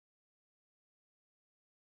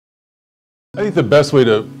I think the best way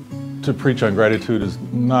to preach on gratitude is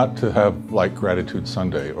not to have like Gratitude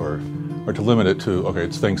Sunday or to limit it to, okay,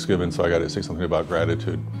 it's Thanksgiving, so I got to say something about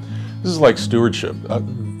gratitude. This is like stewardship.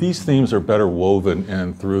 These themes are better woven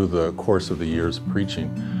in through the course of the year's preaching.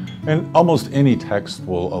 And almost any text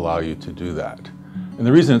will allow you to do that. And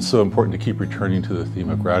the reason it's so important to keep returning to the theme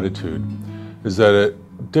of gratitude is that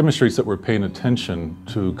it demonstrates that we're paying attention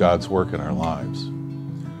to God's work in our lives.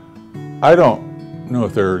 I don't know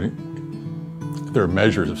if there are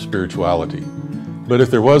measures of spirituality, but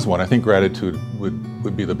if there was one, I think gratitude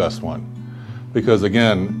would be the best one. Because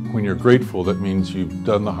again, when you're grateful, that means you've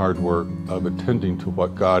done the hard work of attending to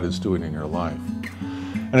what God is doing in your life.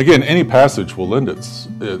 And again, any passage will lend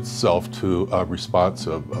itself to a response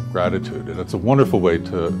of gratitude. And it's a wonderful way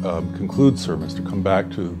to conclude sermons, to come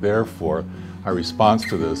back to, therefore, our response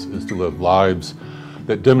to this is to live lives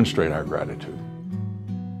that demonstrate our gratitude.